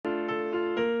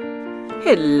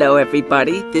Hello,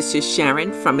 everybody. This is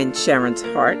Sharon from In Sharon's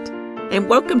Heart, and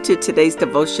welcome to today's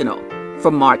devotional for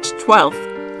March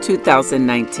 12th,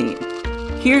 2019.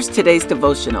 Here's today's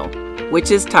devotional,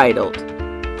 which is titled,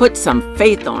 Put Some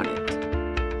Faith on It.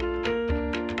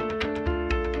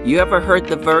 You ever heard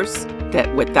the verse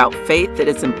that without faith it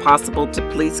is impossible to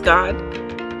please God?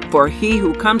 For he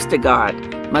who comes to God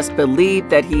must believe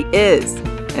that he is,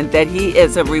 and that he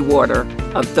is a rewarder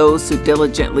of those who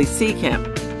diligently seek him.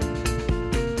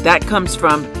 That comes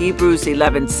from Hebrews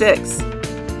 11:6.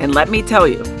 And let me tell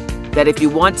you that if you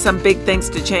want some big things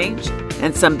to change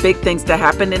and some big things to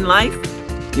happen in life,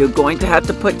 you're going to have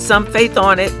to put some faith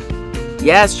on it.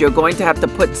 Yes, you're going to have to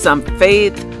put some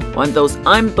faith on those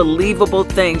unbelievable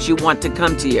things you want to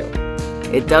come to you.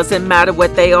 It doesn't matter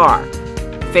what they are.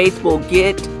 Faith will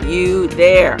get you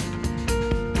there.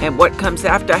 And what comes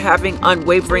after having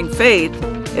unwavering faith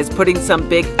is putting some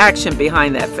big action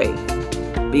behind that faith,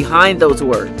 behind those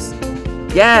words.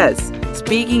 Yes,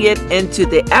 speaking it into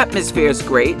the atmosphere is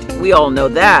great. We all know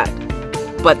that.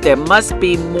 But there must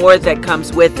be more that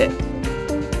comes with it.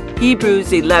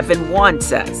 Hebrews 11:1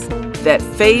 says that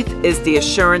faith is the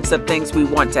assurance of things we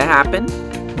want to happen,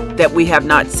 that we have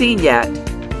not seen yet.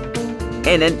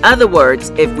 And in other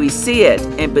words, if we see it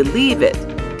and believe it,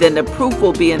 then the proof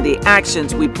will be in the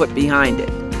actions we put behind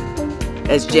it.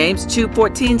 As James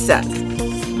 2:14 says,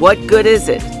 what good is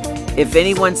it if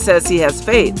anyone says he has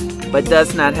faith but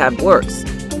does not have works?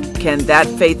 Can that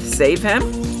faith save him?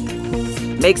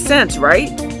 Makes sense, right?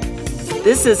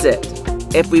 This is it.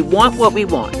 If we want what we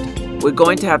want, we're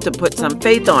going to have to put some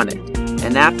faith on it.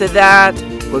 And after that,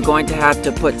 we're going to have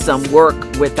to put some work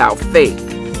with our faith.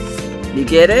 You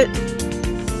get it?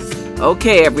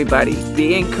 Okay, everybody,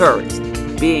 be encouraged.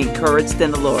 Be encouraged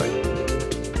in the Lord.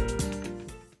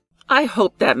 I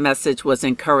hope that message was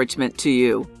encouragement to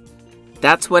you.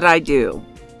 That's what I do.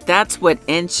 That's what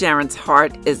In Sharon's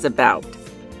Heart is about.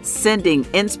 Sending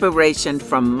inspiration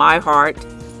from my heart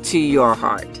to your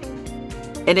heart.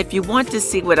 And if you want to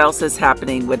see what else is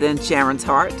happening within Sharon's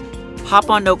Heart,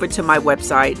 hop on over to my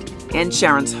website,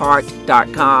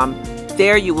 insharonsheart.com.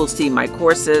 There you will see my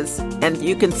courses, and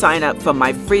you can sign up for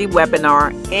my free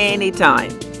webinar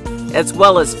anytime, as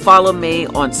well as follow me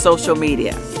on social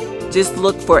media. Just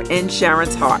look for In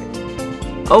Sharon's Heart.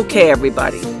 Okay,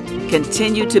 everybody.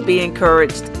 Continue to be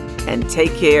encouraged and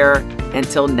take care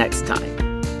until next time.